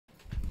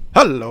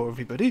Hello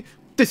everybody,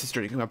 this is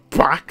Drake and we're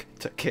back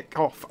to kick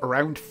off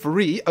round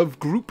 3 of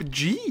Group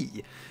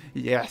G.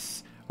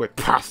 Yes, we're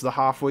past the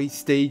halfway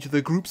stage of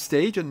the group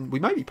stage and we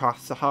might be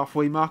past the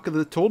halfway mark of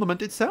the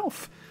tournament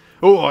itself.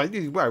 Oh, well,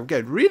 we're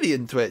getting really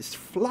into it. It's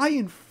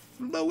flying,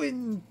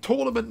 flowing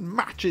tournament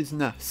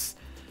matches-ness.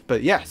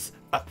 But yes,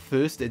 at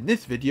first in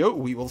this video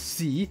we will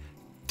see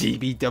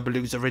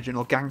DBW's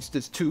Original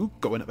Gangsters 2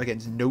 going up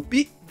against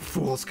Noopy,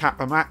 Foolscap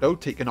Hamato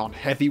taking on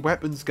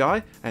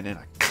HeavyWeaponsGuy, and then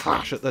a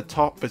clash at the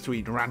top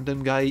between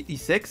Random Guy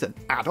 86 and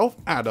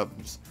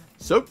Adolfadams.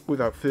 So,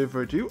 without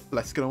further ado,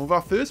 let's get on with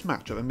our first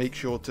matchup and make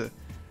sure to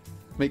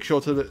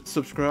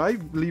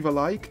subscribe, leave a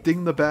like,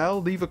 ding the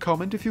bell, leave a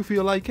comment if you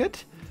feel like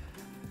it.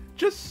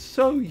 Just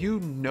so you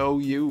know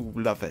you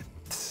love it.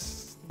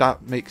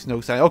 That makes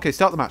no sense. Okay,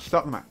 start the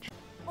match.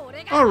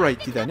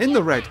 Alrighty then, in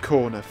the red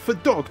corner, for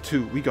Dog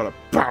 2, we got a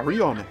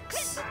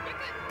Baryonyx.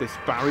 This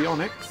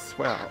Baryonyx,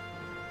 well,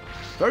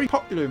 very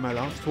popular in my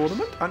last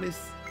tournament, and is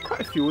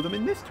quite a few of them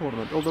in this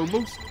tournament,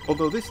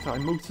 although this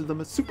time most of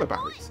them are Super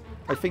Barys.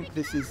 I think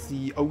this is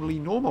the only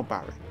normal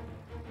Bary.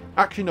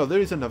 Actually no, there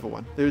is another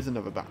one, there is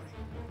another Bary.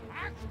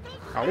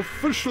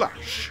 Alpha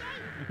Slash!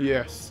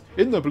 Yes,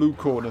 in the blue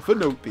corner for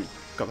Noopy.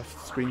 Got a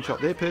screenshot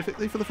there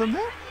perfectly for the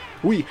thumbnail.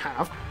 We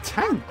have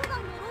Tank,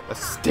 a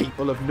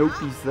staple of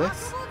Noopy's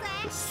this.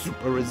 The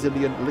super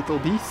resilient little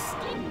beast.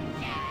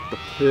 The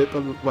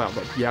purple, well,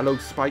 the yellow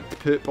spiked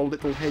purple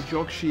little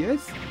hedgehog she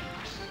is.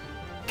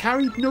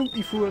 Carried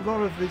Noopy through a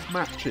lot of his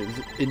matches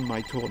in my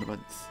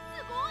tournaments.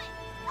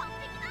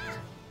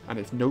 And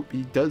if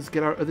Noopy does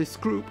get out of this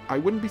group, I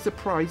wouldn't be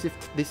surprised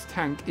if this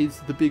Tank is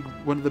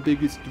one of the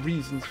biggest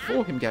reasons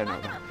for him getting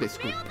out of this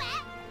group.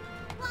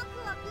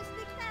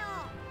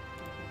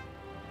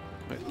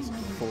 There's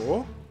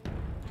 4.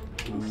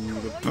 Ooh,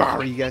 the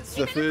Bary gets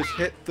the first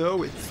hit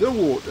though, it's the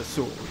Water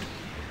Sword.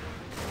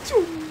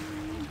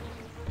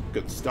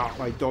 Good start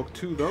by Dog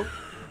 2 though.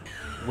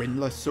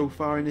 Winless so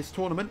far in this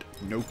tournament.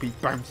 Noopy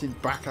bouncing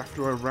back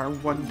after a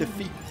round 1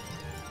 defeat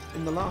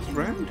in the last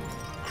round.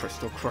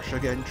 Crystal Crusher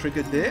getting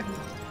triggered there.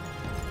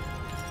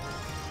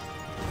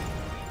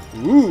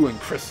 Ooh, and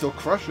Crystal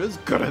Crusher's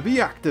gotta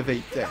be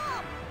activated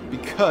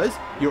because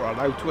you're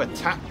allowed to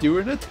attack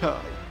during a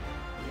tie.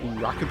 Ooh,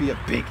 that could be a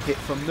big hit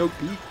from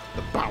Noopy.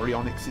 The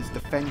Baryonyx's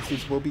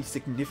defences will be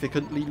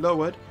significantly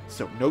lowered,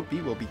 so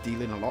Noopy will be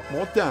dealing a lot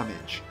more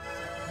damage,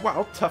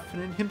 while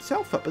toughening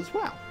himself up as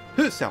well.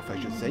 Herself, I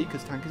should say,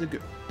 because Tank is a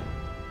girl.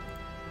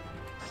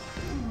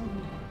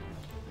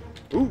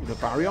 Ooh, the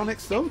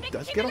Baryonyx, though,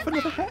 does get off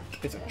another hit.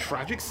 It's a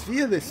Tragic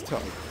Sphere this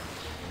time.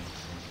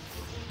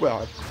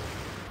 Well,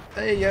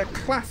 a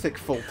classic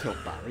full tilt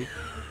Bary.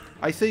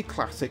 I say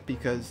classic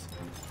because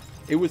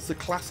it was the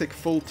classic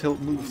full tilt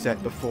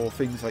moveset before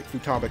things like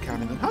Futaba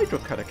Cannon and Hydro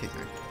Cutter came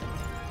out.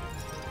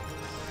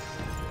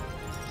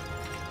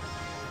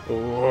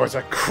 Oh, it's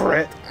a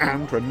crit!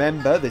 And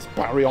remember, this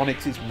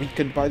Baryonyx is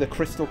weakened by the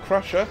Crystal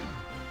Crusher.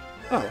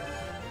 Oh.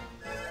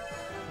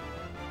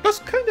 That's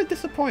kind of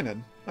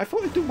disappointing. I thought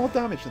it'd do more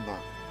damage than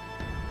that.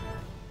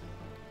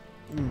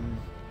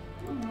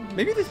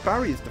 Maybe this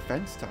Bary is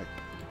defense type.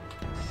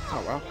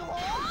 Oh well.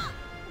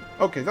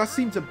 Okay, that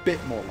seems a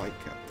bit more like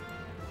it.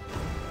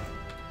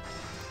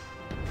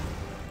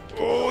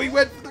 Oh, he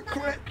went for the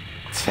crit!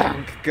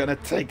 Tank gonna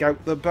take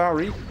out the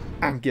Bary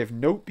and give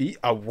Noopy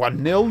a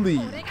 1-0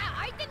 lead.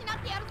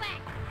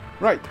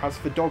 Right, as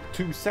for Dog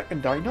 2's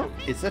second dino,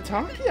 it's a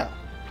Tarkia.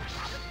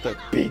 The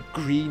big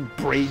green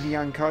brainy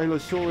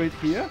ankylosaurid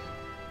here.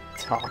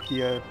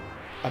 Tarkia,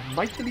 a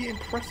mightily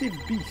impressive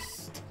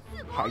beast.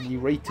 Highly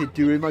rated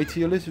during my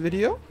tier list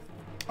video,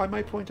 I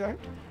might point out.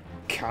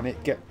 Can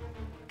it get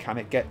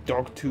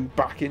Dog 2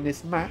 back in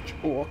this match,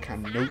 or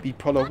can Noopy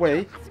pull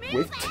away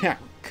with Tank?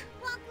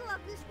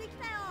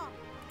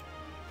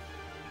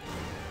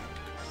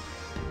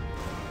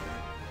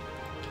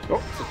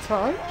 Oh, it's a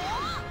tie.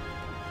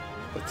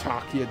 The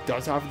Tarkia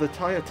does have the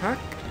tie attack.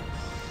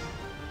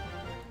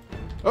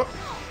 Oh,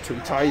 2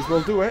 ties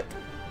will do it.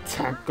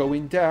 Tank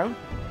going down.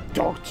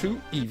 Dog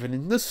 2 even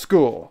in the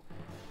score.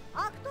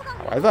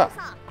 However,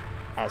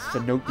 as for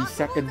Noopy's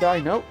second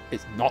dino,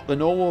 it's not the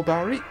normal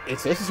Bary,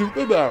 it's a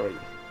Super Bary.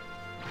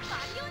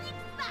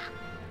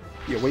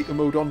 The Awaken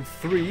mode on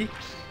 3.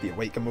 The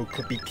Awaken mode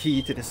could be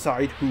key to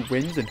decide who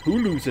wins and who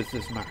loses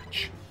this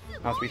match.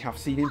 As we have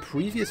seen in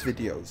previous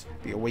videos,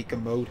 the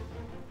Awaken mode,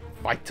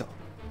 vital.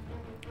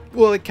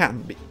 Well, it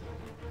can be.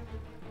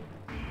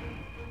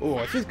 Oh,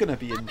 this is going to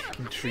be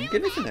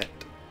intriguing, isn't it?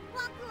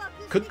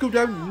 Could go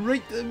down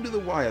right under the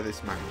wire, this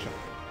matchup.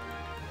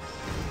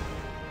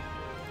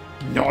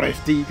 Not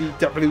if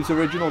DBW's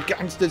Original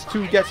Gangsters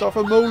 2 gets off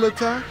a mole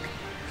attack.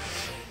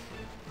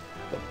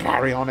 The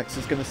Baryonyx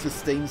is going to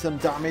sustain some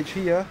damage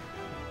here.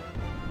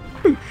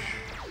 Boosh.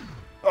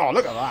 Oh,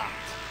 look at that.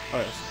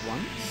 Oh, just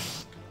once.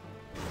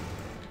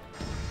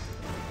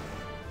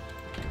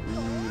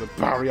 Ooh, the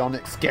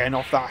Baryonyx getting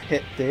off that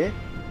hit there.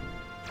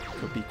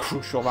 Could be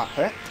crucial, that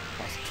hit.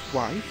 That's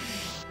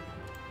twice.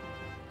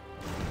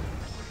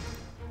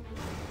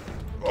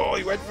 Oh,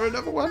 he went for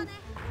another one.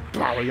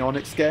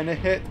 Baryonyx getting a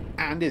hit.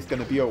 And it's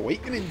going to be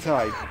awakening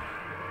time.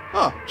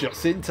 Ah,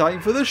 just in time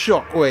for the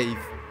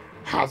shockwave.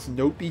 Has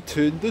Noopy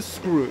turned the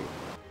screw?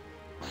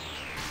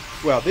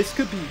 Well, this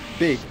could be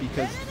big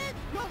because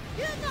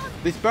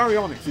this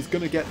Baryonyx is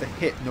going to get the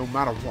hit no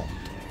matter what.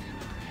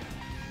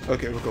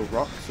 Okay, we'll go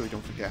rock so we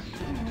don't forget.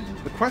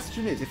 The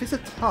question is, if it's a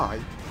tie,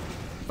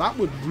 that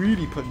would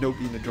really put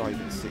Noopy in the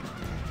driving seat.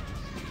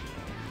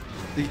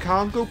 You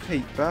can't go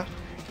paper.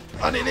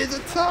 And it is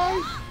a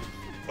tie!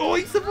 Oh,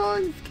 he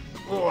survived!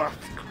 Oh,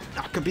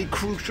 that could be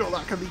crucial,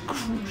 that could be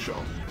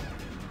crucial.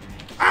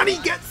 And he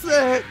gets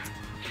it!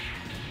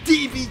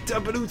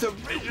 DVW's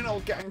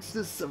original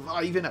gangsters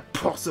surviving a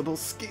possible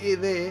scare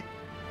there.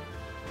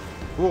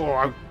 Oh,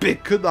 how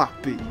big could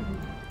that be?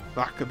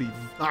 That could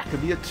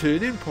be a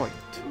turning point.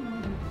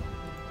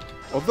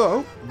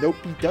 Although,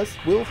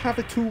 Noopy will have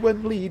a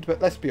 2-1 lead,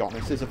 but let's be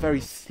honest, it's a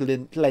very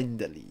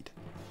slender lead.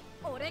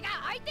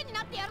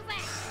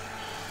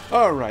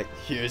 Alright,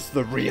 here's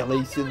the real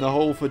ace in the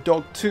hole for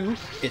Dog 2.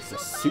 It's a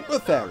Super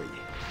Fairy.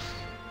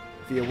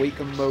 The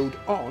Awaken mode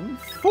on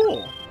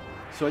 4.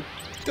 So I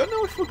don't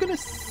know if we're going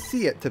to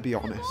see it, to be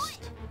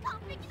honest.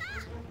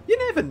 You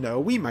never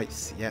know, we might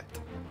see it.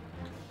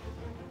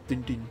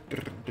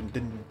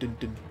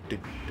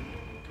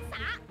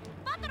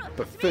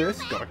 But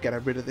first, gotta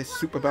get rid of this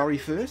Super Berry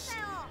first.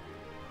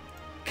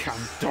 Can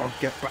Dog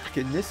get back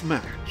in this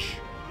match?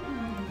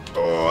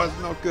 Oh,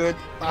 that's not good.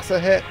 That's a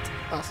hit.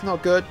 That's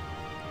not good.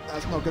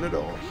 That's not good at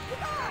all.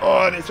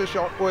 Oh, and it's a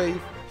shockwave.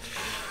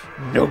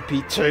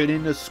 Noopy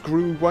turning the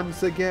screw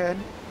once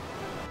again.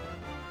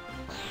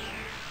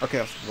 Okay,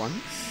 that's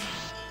once.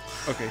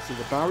 Okay, so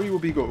the Barry will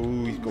be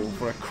oh, he's going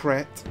for a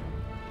crit.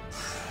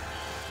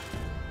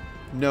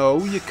 No,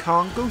 you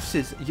can't go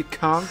scissors. You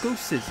can't go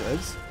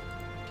scissors.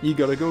 You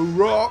gotta go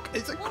rock.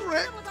 It's a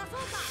crit.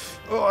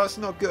 Oh, that's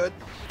not good.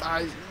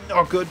 That is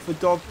not good for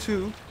Dog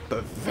 2,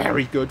 but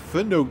very good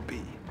for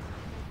Noopy.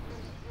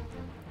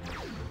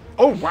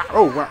 Oh, wow.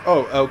 Oh, wow.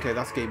 Oh, okay,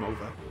 that's game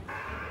over.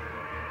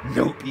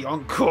 Noopy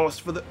on course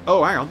for the...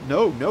 Oh, hang on.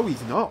 No,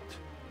 he's not.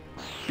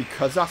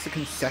 Because that's a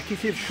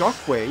consecutive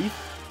shockwave,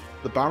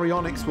 the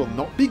Baryonyx will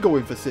not be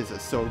going for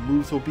scissors, so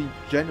moves will be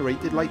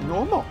generated like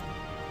normal.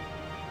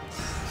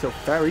 So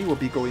Fairy will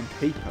be going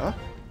paper.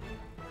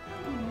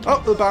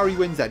 Oh, the Barry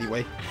wins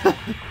anyway.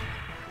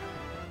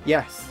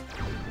 Yes,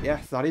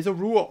 that is a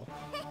rule.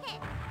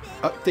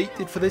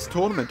 Updated for this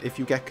tournament, if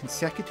you get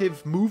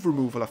consecutive move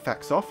removal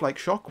effects off, like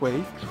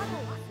Shockwave,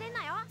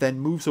 then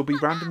moves will be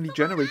randomly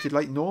generated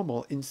like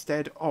normal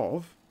instead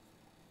of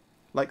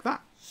like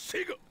that.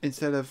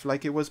 Instead of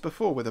like it was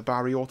before, with a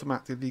Barry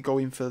automatically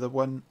going for the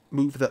one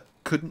move that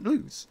couldn't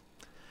lose.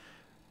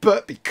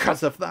 But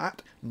because of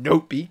that,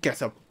 Noopy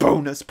gets a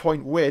bonus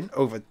point win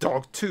over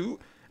Dog 2,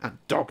 and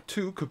Dog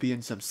 2 could be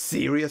in some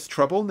serious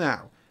trouble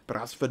now. But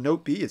as for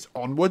Noopy, it's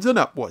onwards and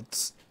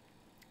upwards.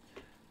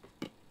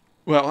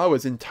 Well, that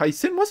was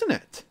enticing, wasn't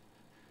it?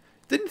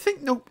 Didn't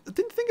think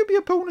it'd be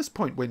a bonus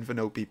point win for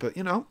Noopy, but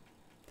you know,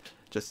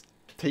 just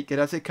take it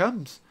as it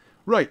comes.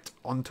 Right,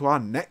 on to our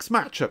next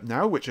matchup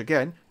now, which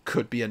again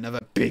could be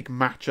another big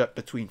matchup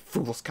between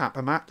Foolscap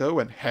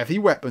Hamato and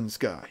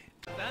HeavyWeaponsGuy.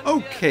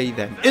 Okay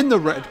then, in the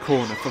red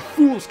corner for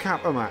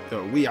Foolscap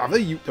Hamato, we have a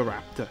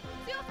Utahraptor.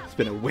 It's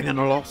been a win and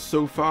a loss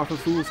so far for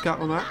Foolscap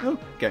Hamato,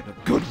 getting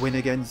a good win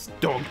against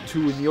Dog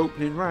 2 in the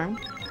opening round,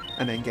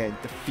 and then getting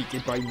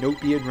defeated by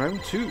Noopy in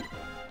round 2.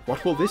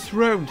 What will this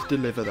round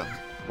deliver them?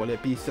 Will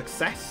it be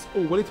success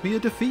or will it be a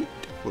defeat?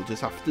 We'll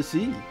just have to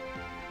see.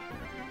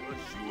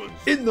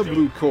 In the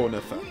blue corner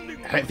for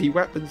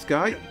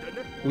HeavyWeaponsGuy,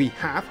 we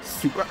have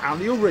Super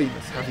Alioramus.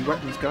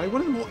 HeavyWeaponsGuy,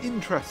 one of the more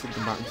interesting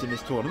combatants in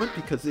this tournament,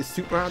 because this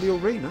Super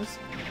Alioramus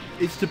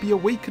is to be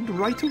awakened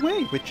right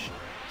away, which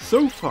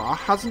so far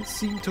hasn't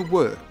seemed to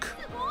work.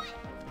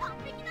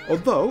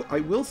 Although, I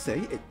will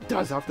say, it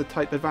does have the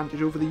type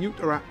advantage over the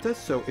Utahraptor,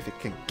 so if it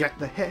can get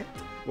the hit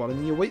while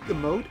in the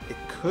awaken mode, it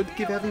could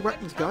give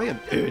HeavyWeaponsGuy an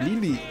early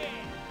lead.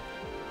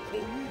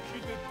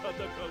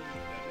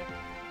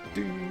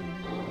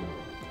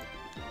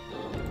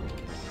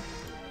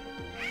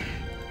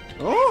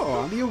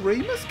 Oh,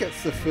 Alioramus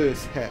gets the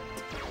first hit.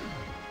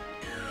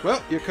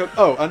 Well, you could...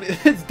 Oh, and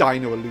it's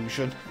Dino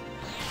Illusion.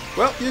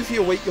 Well, here's the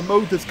awaken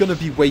mode that's going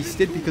to be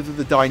wasted because of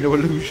the Dino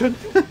Illusion.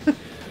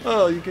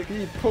 Oh, you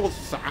poor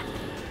sap.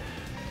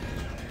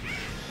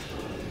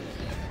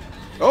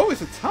 Oh,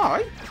 it's a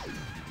tie?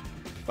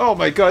 Oh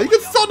my god, you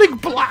got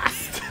Sonic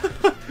Blast!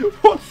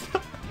 What's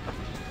that?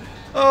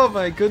 Oh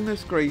my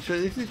goodness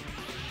gracious.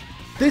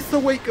 This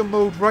awaken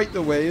mode right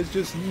away has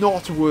just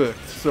not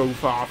worked so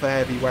far for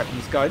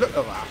HeavyWeaponsGuy. Look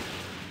at that.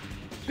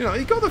 You know,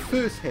 he got the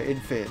first hit in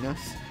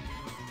fairness.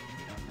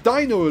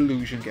 Dino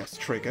Illusion gets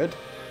triggered.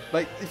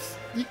 Like,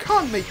 you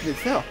can't make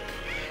this up.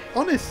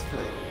 Honestly.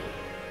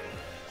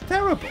 It's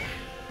terrible.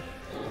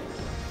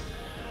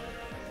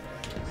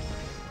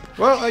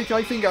 Well, I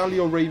think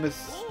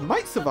Alioramus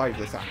might survive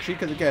this actually,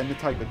 because again, the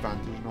type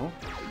advantage and all.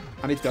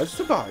 And it does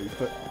survive,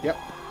 but yep.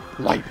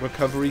 Light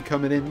recovery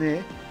coming in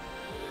there.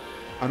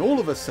 And all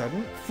of a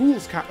sudden,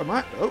 Foolscap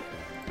Hamato,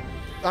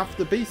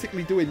 after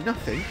basically doing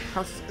nothing,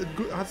 has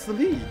the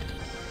lead.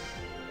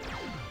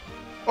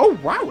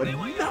 wow,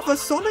 another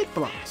Sonic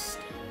Blast.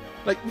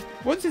 Like,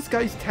 what's this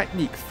guy's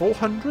technique?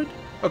 400?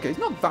 Okay, it's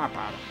not that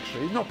bad,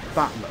 actually. It's not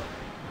that low.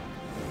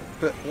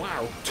 But,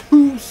 wow,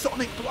 2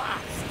 Sonic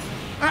Blasts.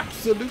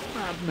 Absolute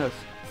madness.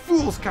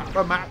 Foolscap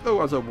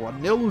Hamato has a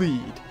 1-0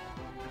 lead.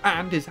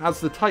 And it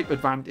has the type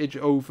advantage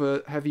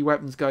over Heavy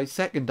Weapons Guy's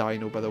second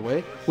dino, by the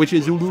way, which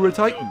is Ulura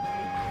Titan.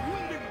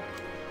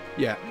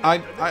 Yeah,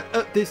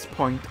 at this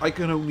point, I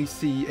can only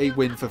see a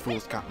win for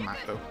Foolscap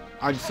Hamato.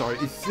 I'm sorry,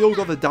 it's still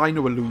got the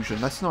dino illusion.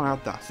 Let's not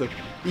add that. So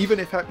even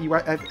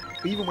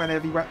when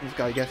Heavy Weapons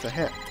Guy gets a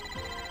hit,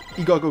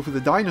 he gotta go for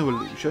the dino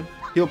illusion.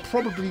 He'll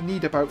probably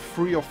need about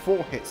 3 or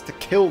 4 hits to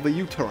kill the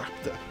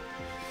Utahraptor.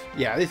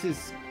 Yeah, this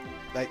is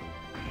like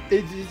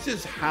it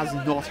just has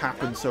not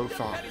happened so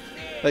far.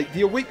 Like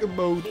the Awaken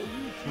mode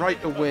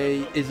right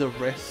away is a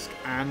risk,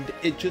 and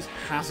it just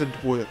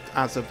hasn't worked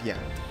as of yet.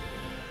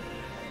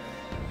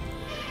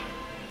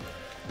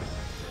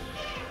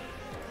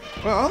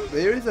 Well,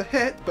 there is a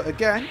hit, but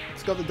again,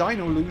 it's got the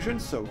Dino Illusion,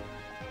 so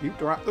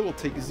Utahraptor will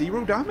take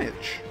 0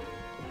 damage.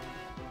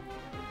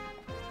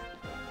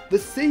 The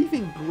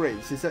saving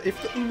grace is that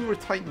if the Ulura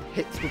Titan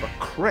hits with a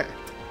crit,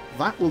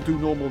 that will do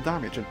normal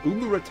damage, and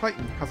Ulura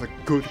Titan has a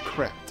good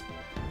crit.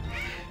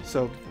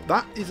 So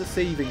that is a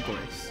saving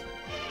grace.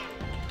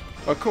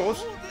 Of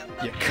course,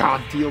 you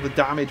can't deal the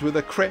damage with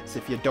the crits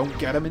if you don't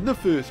get them in the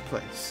first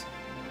place.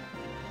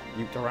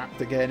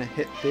 Utahraptor getting a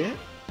hit there.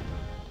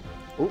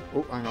 Oh,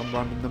 hang on,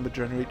 random number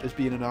generators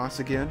being an arse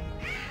again.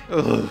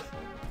 Ugh.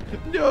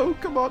 No,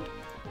 come on.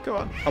 Come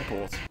on,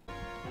 abort.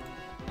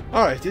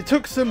 Alright, it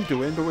took some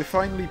doing, but we're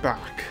finally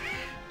back.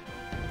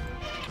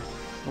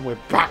 And we're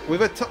back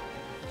with a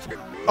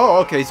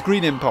oh, okay, it's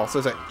Green Impulse. I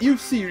was like, you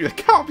serious? It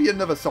can't be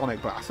another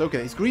Sonic Blast. Okay,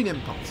 it's Green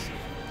Impulse.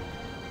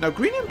 Now,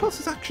 Green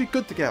Impulse is actually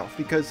good to get off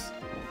because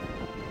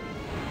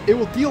it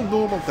will deal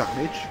normal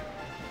damage.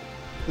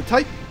 The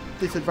type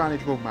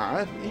disadvantage won't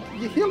matter.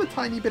 You heal a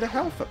tiny bit of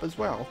health up as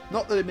well.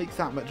 Not that it makes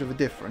that much of a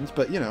difference,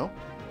 but you know,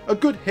 a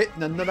good hit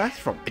nonetheless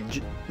from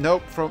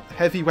from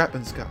Heavy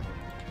Weapons Guy.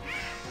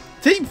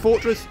 Team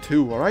Fortress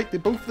 2, alright?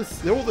 They're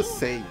all the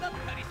same.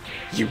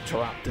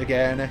 Utahraptor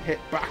getting a hit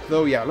back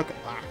though. Yeah, look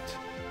at that.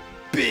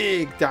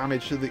 Big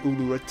damage to the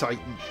Ulura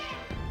Titan.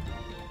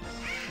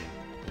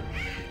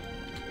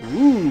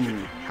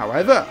 Ooh,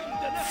 however,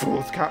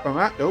 Foolscap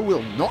Hamato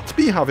will not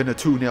be having a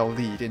 2-0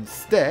 lead.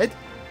 Instead,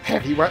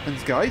 Heavy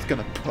Weapons Guy is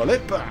going to pull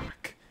it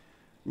back.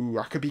 Ooh,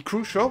 that could be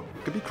crucial.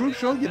 Could be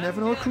crucial. You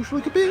never know how crucial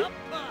it could be.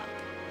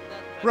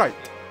 Right.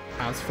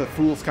 As for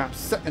Foolscap's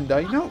second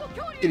dino,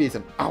 it is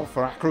an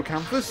Alpha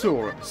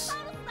Acrocanthosaurus.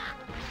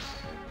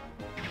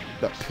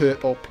 The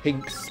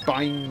purple-pink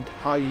spined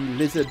high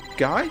lizard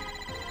guy.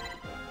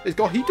 It's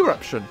got heat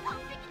eruption.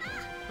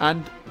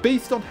 And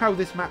based on how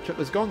this matchup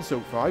has gone so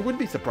far, I wouldn't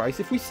be surprised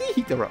if we see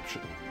heat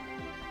eruption.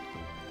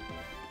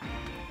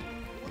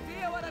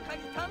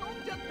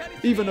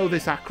 Even though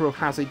this Acro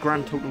has a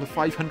grand total of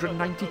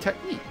 590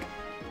 technique.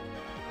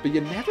 But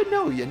you never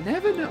know, you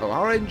never know.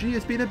 RNG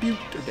has been a beaut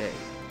today.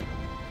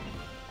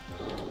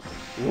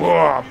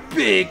 Whoa,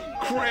 big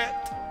crit!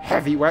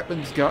 Heavy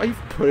Weapons Guy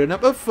putting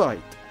up a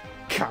fight.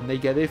 Can they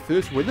get their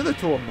first win of the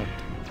tournament?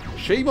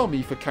 Shame on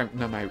me for counting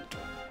them out.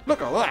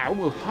 Look at that,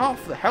 almost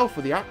half the health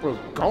of the Acro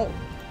gone.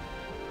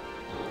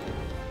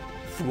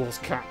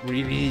 Foolscap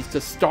really needs to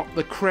stop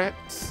the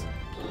crits.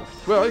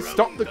 Well, it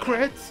stopped the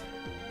crits,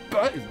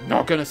 but it's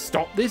not going to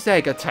stop this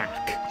egg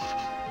attack.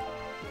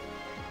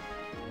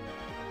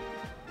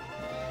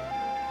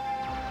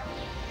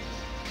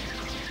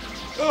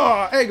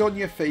 Oh, egg on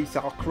your face,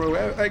 Acro.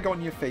 Egg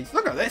on your face.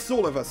 Look at this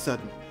all of a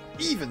sudden.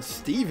 Even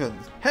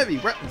Stevens, Heavy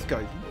Weapons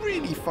Guy,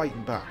 really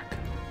fighting back.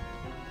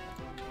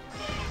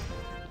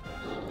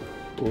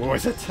 Oh,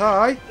 it's a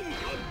tie.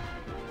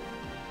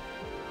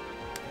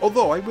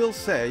 Although I will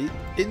say,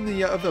 in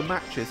the other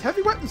matches,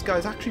 Heavy Weapons Guy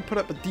has actually put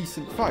up a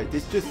decent fight.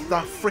 It's just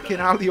that freaking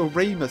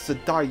Alioramus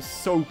that dies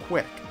so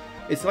quick.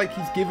 It's like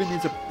he's giving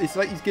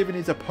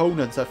his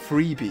opponents a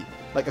freebie,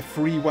 like a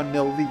free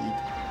 1-0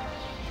 lead.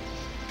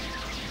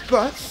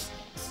 But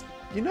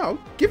you know,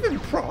 give him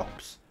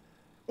props.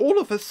 All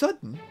of a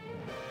sudden,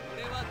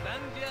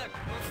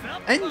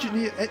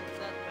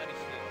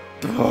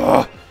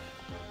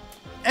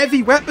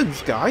 Heavy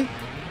Weapons Guy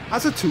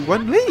has a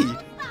 2-1 lead,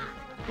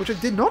 which I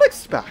did not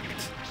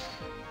expect.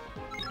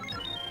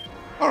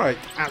 Alright,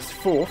 as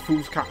for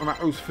Foolscap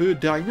Hamato's third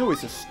dino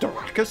is a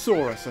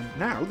Styracosaurus, and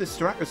now this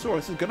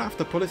Styracosaurus is going to have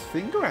to pull his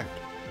finger out.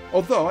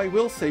 Although I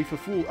will say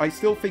I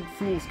still think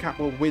Foolscap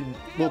will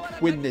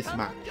win this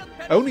match.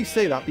 I only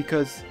say that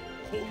because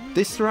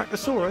this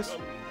Styracosaurus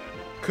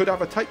could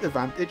have a type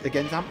advantage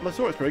against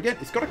Ankylosaurus, but again,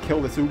 it's got to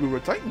kill this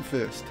Ulura Titan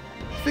first.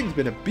 This thing's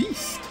been a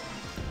beast.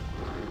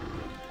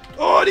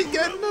 Oh, and he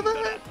get another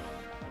hit.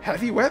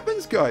 Heavy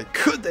Weapons Guy.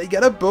 Could they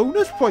get a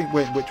bonus point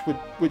win,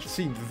 which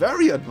seemed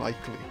very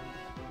unlikely?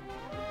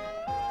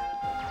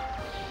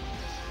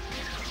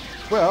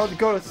 Well,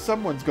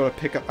 someone's got to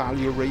pick up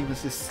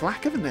Alioramus'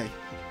 slack, haven't they?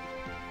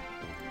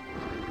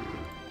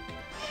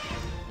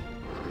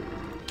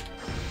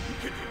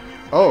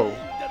 Oh.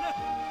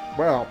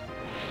 Well,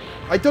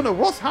 I don't know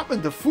what's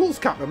happened to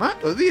Foolscap and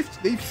Hamato.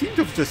 They seem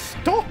to have just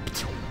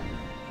stopped.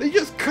 They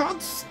just can't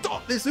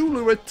stop this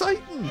Ulura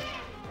Titan.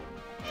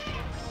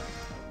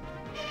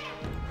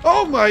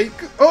 Oh my...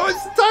 Oh,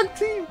 it's a tag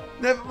team.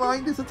 Never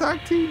mind, it's a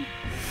tag team.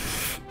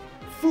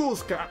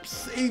 Foolscap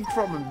saved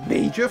from a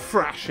major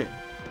thrashing.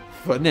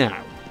 For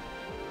now.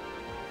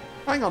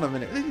 Hang on a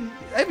minute.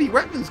 Heavy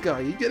Weapons Guy,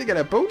 you're going to get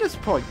a bonus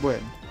point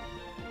win.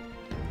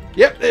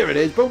 Yep, there it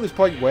is. Bonus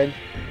point win.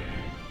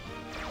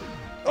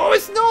 Oh,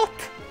 it's not!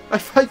 I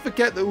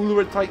forget that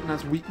Ulura Titan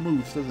has weak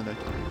moves, doesn't it?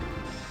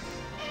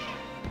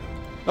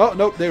 Oh,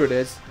 no, there it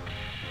is.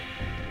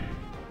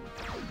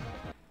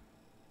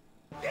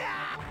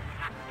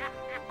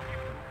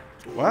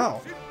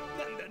 Wow.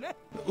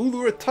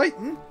 Ulura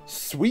Titan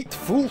sweet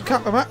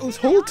Foolscap and Hamato's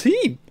whole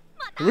team.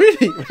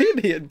 Really,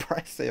 really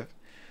impressive.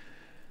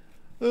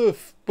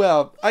 Oof.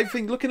 Well, I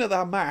think looking at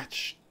that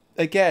match,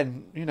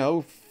 again, you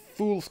know,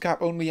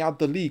 Foolscap only had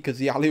the lead because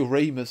the Alio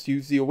Ramos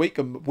used the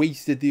Awaken,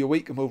 wasted the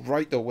Awaken move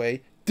right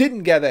away.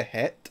 Didn't get a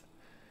hit.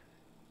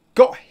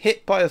 Got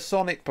hit by a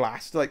Sonic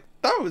Blast. Like,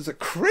 that was a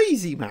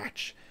crazy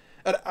match.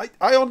 And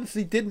I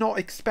honestly did not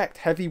expect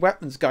Heavy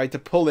Weapons Guy to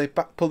pull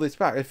this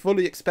back. I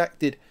fully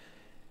expected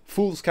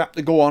Foolscap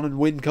to go on and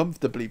win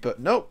comfortably.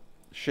 But no,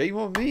 shame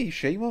on me,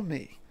 shame on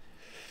me.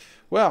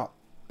 Well,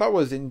 that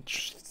was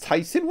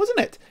enticing, wasn't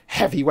it?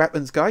 Heavy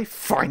Weapons Guy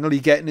finally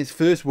getting his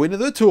first win of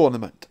the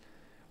tournament.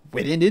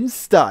 Winning in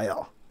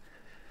style.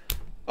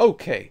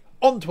 Okay,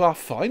 on to our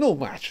final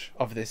match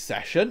of this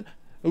session.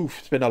 Oof,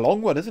 it's been a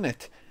long one, isn't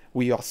it?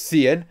 We are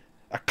seeing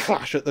a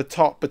clash at the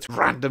top between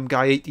Random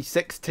Guy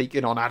 86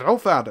 taking on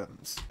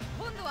Adolfadams.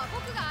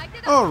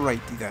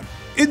 Alrighty then,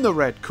 in the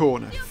red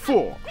corner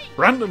for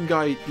Random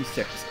Guy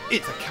 86,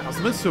 it's a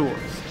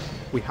Chasmosaurus.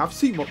 We have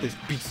seen what this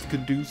beast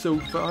can do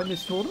so far in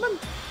this tournament.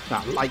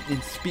 That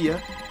lightning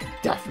spear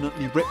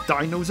definitely rip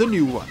Dino's a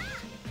new one.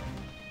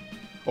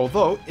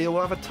 Although, he'll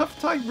have a tough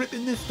time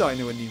ripping this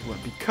Dino a new one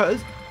because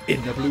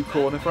in the blue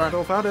corner for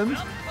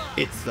Adolfadams,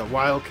 it's the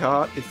wild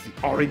card, it's the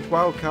orange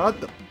wild card,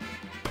 the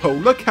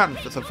Polar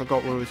Canvas. I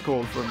forgot what it was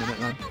called for a minute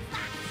then.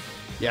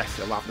 Yes,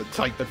 he'll have the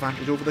type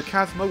advantage over the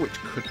Chasmo, which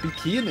could be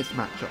key in this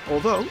matchup.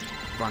 Although,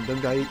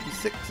 Random Guy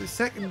 86's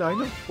second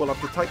Dino will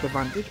have the type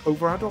advantage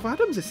over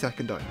Adolfadams'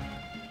 second Dino.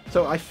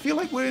 So I feel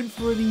like we're in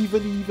for an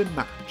even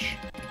match.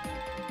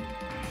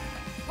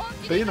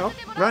 But you know,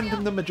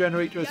 Random Number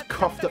Generator has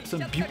coughed up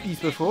some beauties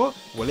before.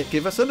 Will it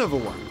give us another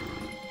one?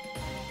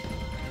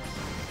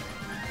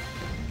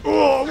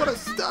 Oh, what a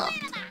start!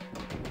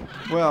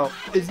 Well,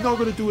 it's not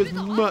going to do as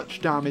much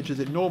damage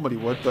as it normally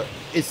would, but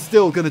it's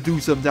still going to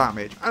do some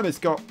damage. And it's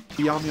got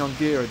the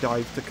Gira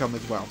dive to come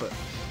as well. But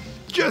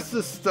just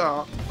the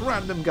start,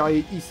 Random Guy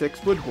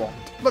 86 would want.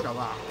 Look at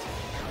that.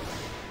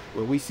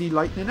 Will we see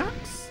Lightning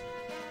Axe?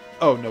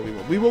 Oh, no, we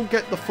won't. We won't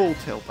get the full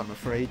tilt, I'm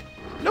afraid.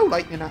 No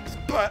Lightning Axe,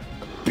 but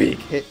a big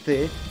hit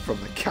there from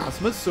the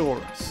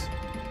Chasmosaurus.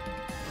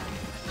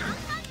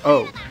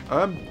 Oh,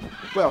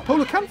 well,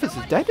 Polar Canvas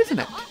is dead, isn't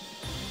it?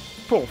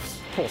 Poor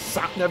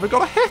Sap never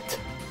got a hit.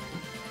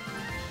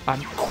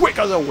 And quick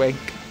as a wink,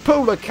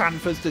 Polar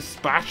Canvas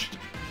dispatched,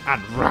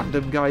 and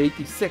Random Guy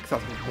 86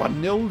 has a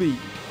 1-0 lead.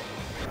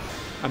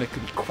 And it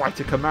could be quite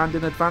a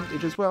commanding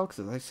advantage as well, because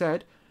as I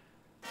said,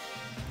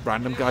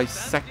 Random Guy's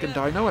second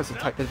Dino has a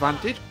type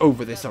advantage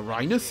over this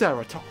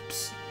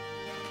Rhinoceratops.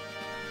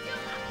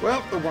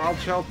 Well, the Wild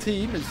Child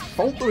team is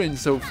faltering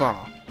so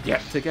far.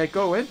 Yet to get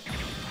going.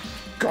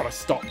 Gotta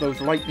stop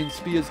those lightning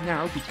spears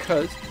now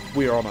because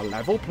we're on a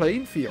level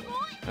playing field.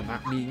 And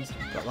that means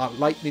that that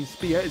lightning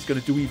spear is going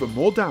to do even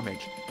more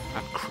damage.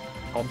 And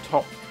on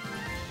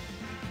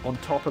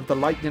top of the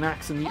lightning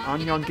axe and the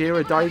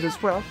Gira dive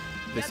as well,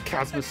 this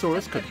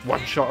Chasmosaurus could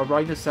one-shot a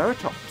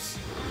Rhinoceratops.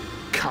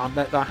 Can't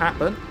let that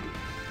happen.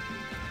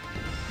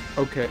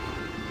 Okay.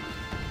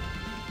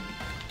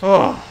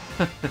 Oh.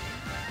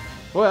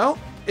 Well,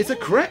 it's a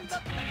crit.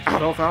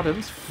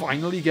 Adolfadams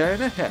finally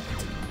getting a hit.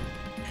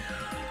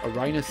 A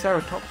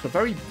Rhinoceratops, a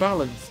very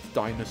balanced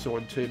dinosaur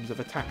in terms of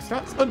attack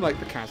stats, unlike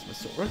the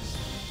Chasmosaurus.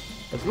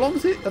 As long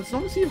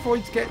as he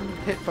avoids getting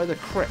hit by the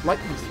crit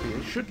lightning spear,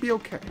 it should be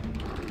okay.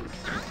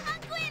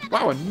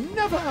 Wow,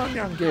 another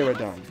Gira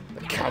dive.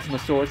 The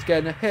Chasmosaurus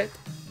getting a hit.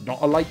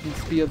 Not a lightning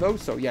spear though,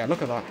 so yeah,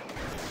 look at that.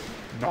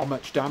 Not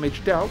much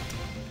damage dealt.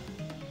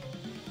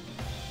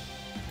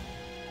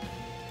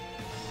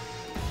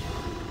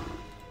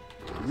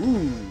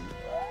 Ooh.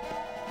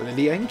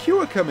 Lily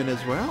NQ are coming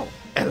as well.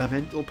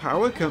 Elemental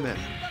power coming.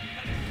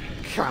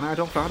 Can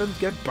Adolfadams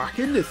get back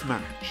in this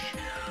match?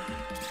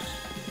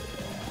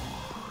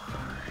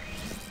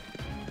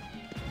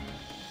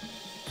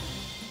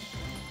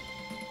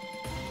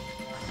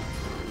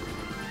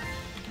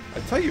 I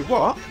tell you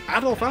what,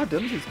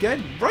 Adolfadams is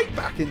getting right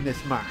back in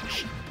this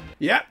match.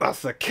 Yep,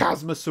 that's the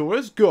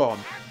Chasmosaurus gone.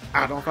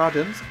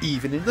 Adolfadams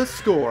even in the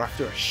score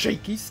after a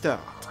shaky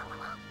start.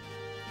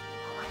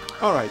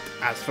 Alright,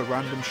 as for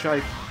Random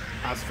Guy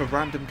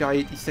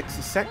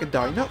 86's second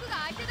Dino,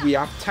 we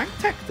have Tank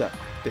Tector.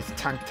 This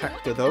Tank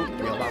Tector though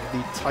will have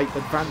the type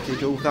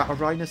advantage over that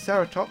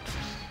Rhinoceratops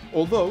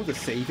Although the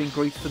saving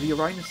grace for the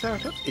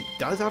Rhinoceratops, it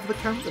does have the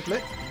counter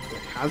blitz. It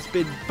has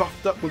been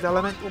buffed up with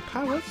elemental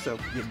power, so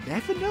you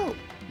never know.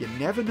 You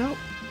never know.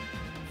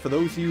 For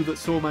those of you that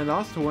saw my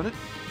last tournament,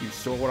 you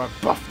saw what a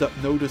buffed up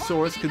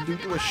Nodosaurus can do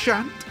to a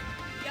Shant.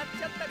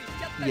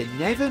 You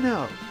never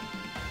know.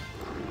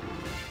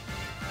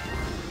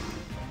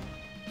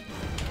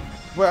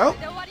 Well,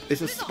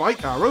 it's a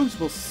spike arrows.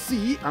 We'll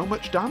see how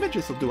much damage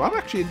this will do. I'm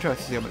actually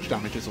interested to see how much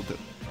damage this will do.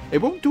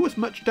 It won't do as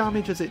much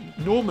damage as it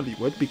normally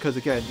would because,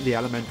 again, the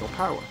elemental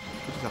power.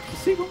 We'll just have to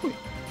see, won't we?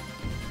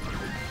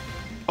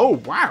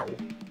 Oh, wow.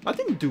 That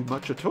didn't do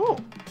much at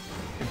all.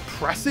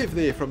 Impressive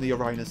there from the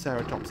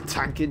Rhinoceratops,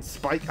 tanking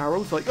spike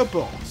arrows like a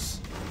boss.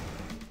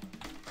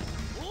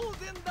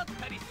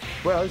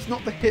 Well, it's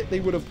not the hit they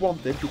would have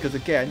wanted because,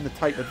 again, the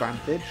type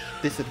advantage,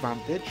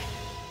 disadvantage.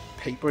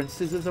 Paper and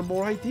scissors are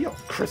more ideal.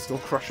 Crystal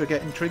Crusher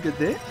getting triggered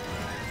there.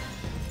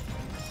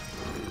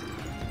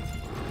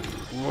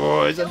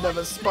 Whoa, there's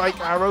another spike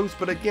arrows,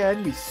 but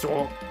again,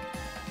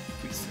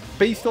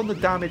 based on the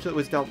damage that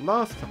was dealt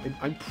last time,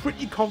 I'm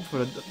pretty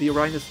confident that the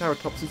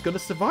Rhinoceratops is going to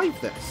survive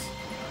this.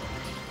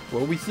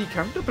 Will we see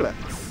counter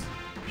blitz?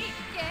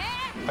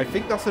 I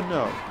think that's a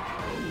no.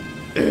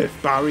 Earth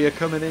barrier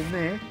coming in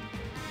there.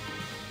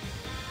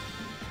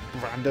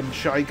 Random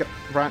shy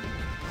guy.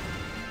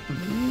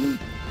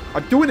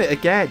 I'm doing it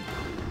again.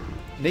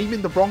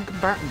 Naming the wrong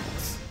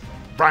combatants.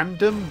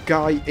 Random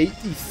guy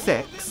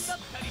 86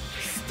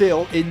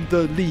 still in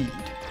the lead.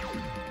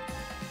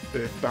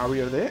 Earth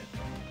barrier there.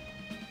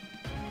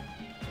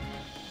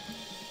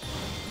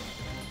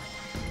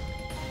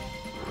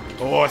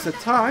 Oh, it's a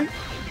tie.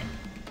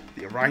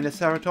 The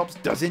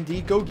Rhinoceratops does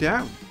indeed go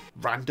down.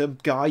 Random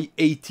guy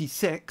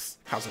 86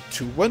 has a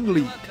 2-1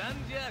 lead.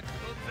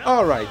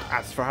 Alright,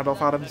 as for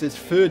Adolfadams'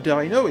 third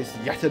dino is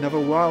yet another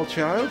wild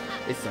child.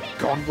 It's a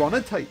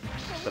Gondwana type.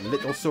 The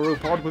little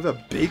sauropod with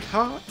a big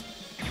heart.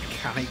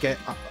 Can it get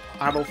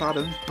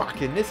Adolfadams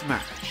back in this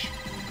match?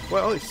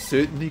 Well, it's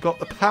certainly got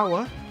the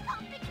power.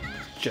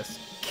 Just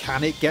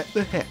can it get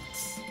the hits?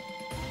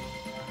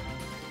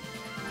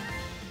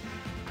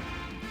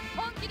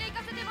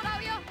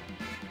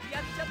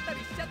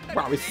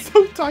 Wow, it's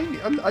so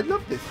tiny. I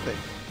love this thing.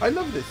 I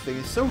love this thing.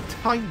 It's so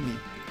tiny.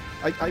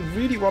 I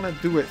really want to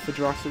do it for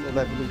Jurassic World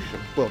Evolution.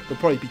 Well, it'll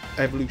probably be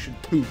Evolution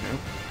 2 now.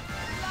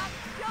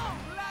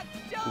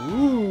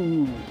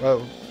 Ooh.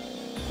 Well,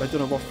 I don't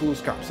know what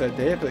Foolscap said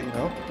there, but, you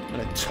know,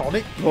 an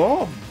atomic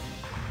bomb.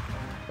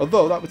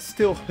 Although, that would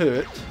still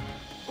hurt.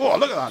 Oh,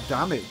 look at that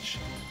damage.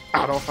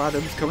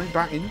 Adolfadams coming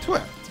back into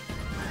it.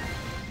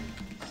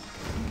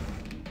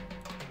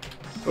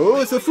 Oh,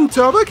 it's a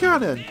Futaba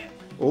cannon.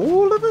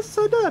 All of a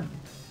sudden,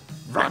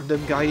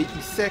 Random Guy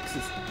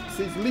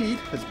 86's lead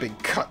has been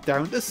cut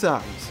down to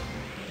size.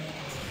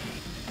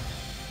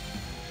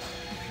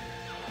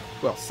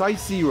 Well,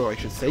 size 0 I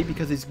should say,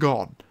 because it's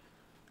gone.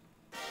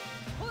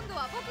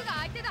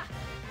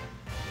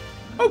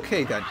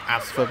 Okay then,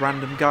 as for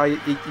Random Guy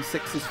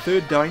 86's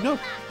third dino,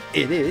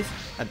 it is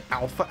an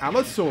Alpha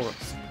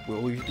Allosaurus.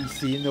 Will we be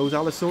seeing those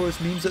Allosaurus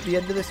memes at the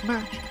end of this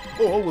match?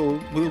 Or will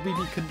we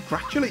be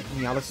congratulating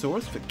the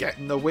Allosaurus for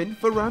getting the win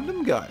for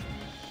Random Guy?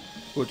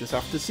 We'll just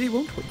have to see,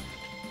 won't we?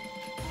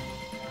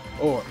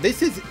 Oh,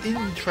 this is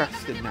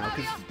interesting now,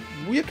 because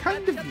we're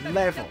kind of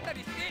level.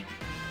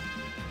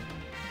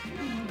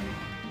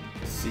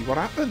 Let's see what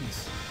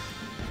happens.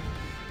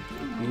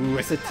 Ooh,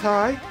 it's a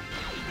tie.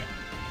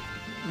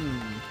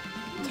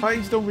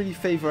 Ties don't really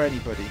favour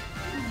anybody.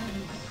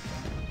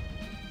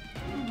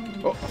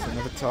 Oh, that's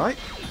another tie.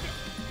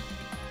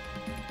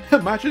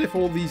 Imagine if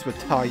all these were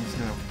ties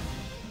now.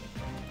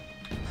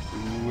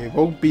 Ooh, it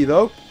won't be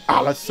though.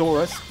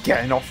 Allosaurus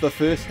getting off the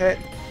first hit.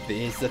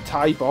 There's the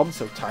tie bomb,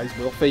 so ties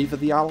will favour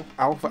the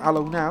Alpha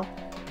Allo now.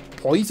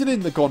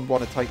 Poisoning the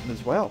Gondwana Titan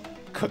as well.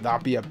 Could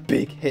that be a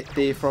big hit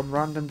there from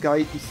Random Guy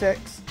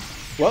 86?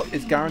 Well,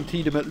 it's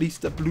guaranteed him at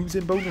least a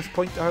losing bonus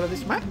point out of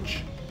this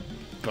match.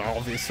 But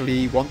obviously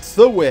he wants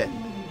the win.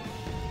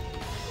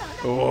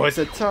 Oh, it's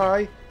a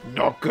tie.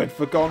 Not good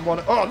for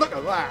Gondwana. Oh, look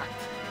at that.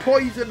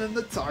 Poisoning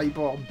the tie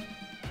bomb.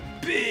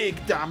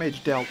 Big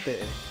damage dealt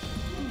there.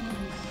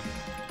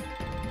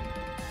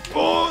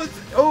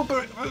 Oh,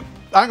 but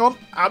hang on.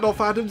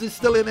 Adolfadams is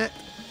still in it.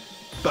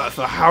 But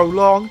for how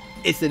long?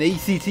 It's an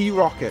ACT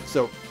rocket.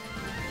 So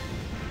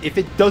if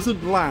it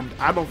doesn't land,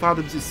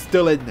 Adolfadams is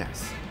still in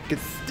this. Can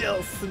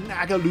still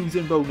snag a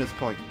losing bonus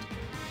point.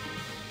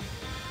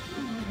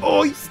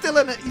 Oh, he's still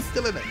in it. He's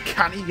still in it.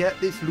 Can he get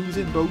this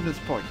losing bonus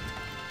point?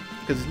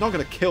 Because it's not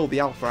going to kill the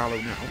Alpha Allo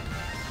now.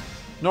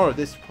 Not at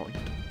this point.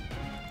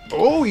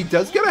 Oh, he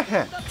does get a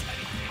hit.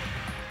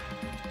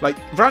 Like,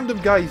 Random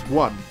Guy's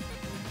won.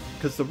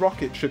 Because the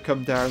rocket should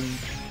come down.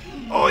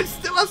 Oh, it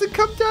still hasn't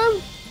come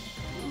down.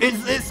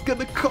 Is this going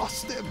to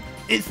cost him?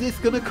 Is this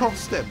going to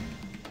cost him?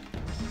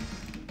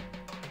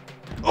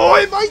 Oh,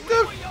 it might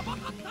have.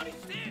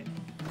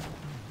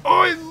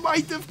 Oh, it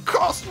might have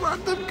cost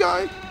Random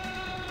Guy.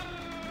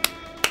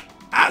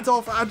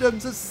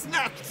 Adolfadams has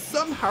snapped,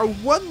 somehow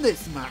won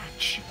this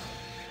match.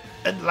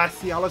 Unless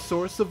the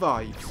Allosaurus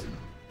survives.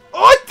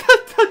 Oh,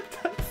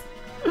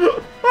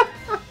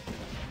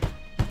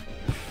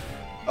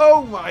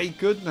 Oh my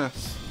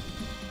goodness.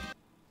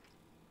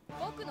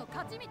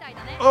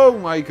 Oh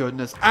my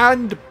goodness.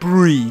 And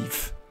breathe.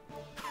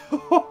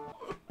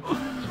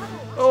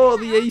 Oh,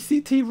 the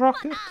ACT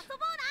Rocket.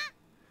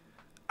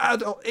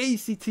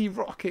 ACT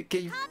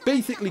Rocket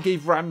basically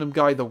gave Random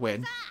Guy the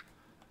win.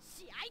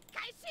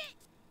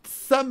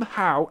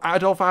 Somehow,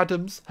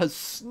 Adolfadams has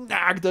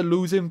snagged a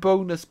losing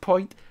bonus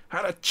point,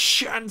 had a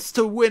chance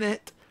to win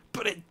it,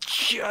 but it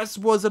just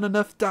wasn't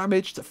enough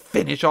damage to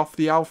finish off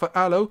the Alpha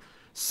Aloe.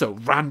 So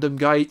Random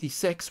Guy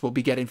 86 will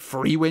be getting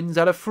 3 wins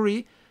out of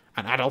 3,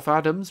 and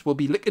Adolfadams will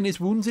be licking his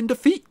wounds in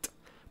defeat,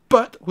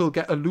 but will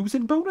get a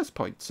losing bonus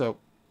point. So,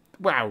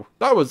 wow,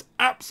 that was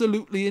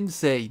absolutely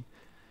insane.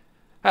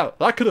 Hell,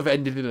 that could have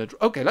ended in a...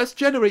 Okay, let's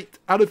generate,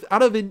 out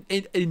of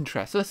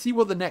interest, let's see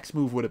what the next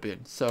move would have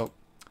been. So...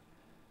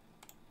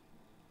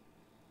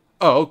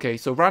 Oh, okay,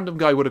 so Random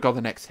Guy would have got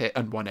the next hit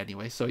and won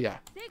anyway, so yeah.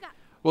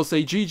 We'll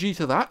say GG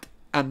to that,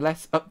 and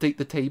let's update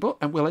the table,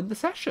 and we'll end the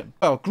session.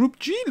 Well, Group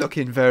G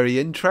looking very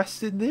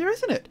interesting there,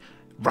 isn't it?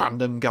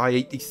 Random Guy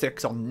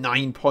 86 on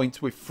 9 points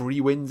with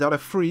 3 wins out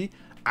of 3.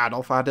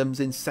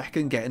 Adolfadams in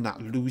second, getting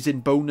that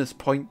losing bonus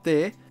point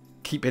there.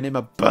 Keeping him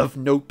above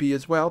Noopy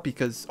as well,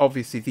 because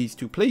obviously these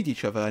two played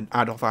each other, and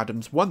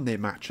Adolfadams won their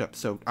matchup,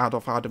 so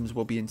Adolfadams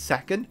will be in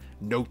second.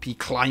 Noopy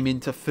climbing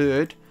to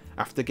third,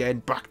 after getting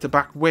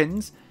back-to-back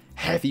wins.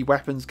 Heavy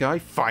Weapons Guy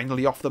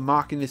finally off the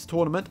mark in this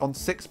tournament on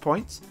 6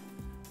 points.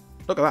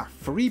 Look at that,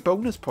 3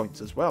 bonus points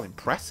as well,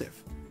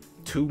 impressive.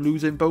 2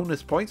 losing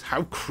bonus points,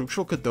 how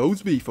crucial could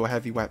those be for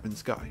Heavy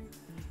Weapons Guy?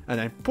 And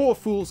then poor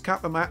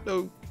Foolscap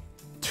Hamato,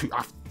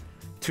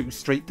 2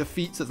 straight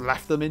defeats has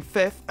left them in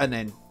 5th, and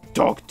then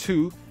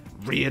D.O.G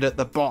reared at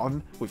the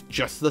bottom with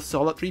just the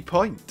solitary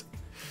point.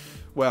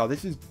 Well,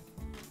 this is...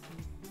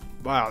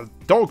 Well,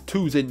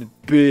 D.O.G's in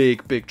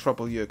big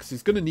trouble here, because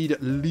he's going to need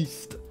at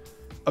least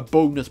a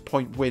bonus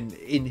point win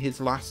in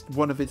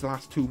one of his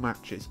last 2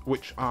 matches,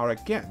 which are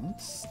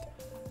against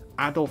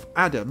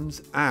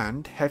Adolfadams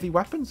and Heavy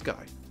Weapons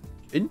Guy.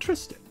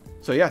 Interesting.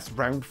 So yes,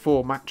 round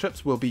 4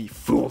 matchups will be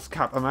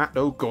Foolscap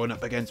Hamato going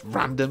up against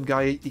Random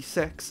Guy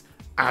 86,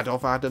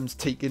 Adolfadams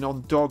taking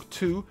on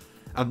D.O.G,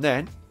 and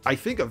then I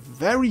think a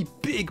very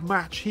big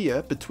match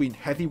here between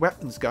Heavy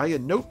Weapons Guy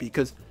and Noopy,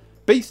 because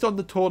based on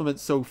the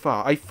tournament so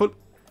far,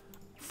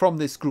 from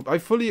this group, I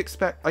fully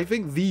expect... I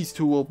think these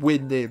two will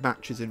win their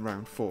matches in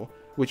round 4,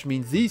 which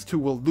means these two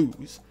will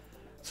lose.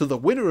 So the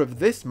winner of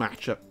this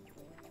matchup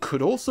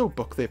could also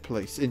book their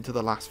place into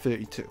the last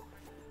 32.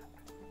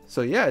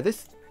 So yeah,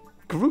 this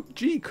Group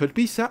G could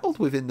be settled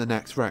within the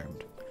next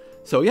round.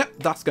 So yeah,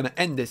 that's going to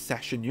end this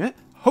session here.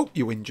 Hope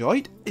you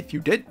enjoyed. If you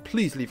did,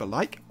 please leave a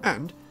like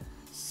and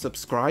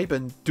subscribe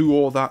and do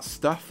all that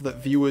stuff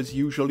that viewers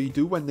usually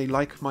do when they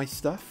like my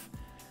stuff.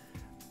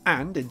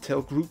 And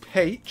until Group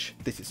H,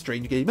 this is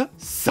Strange Gamer,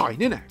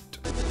 signing out.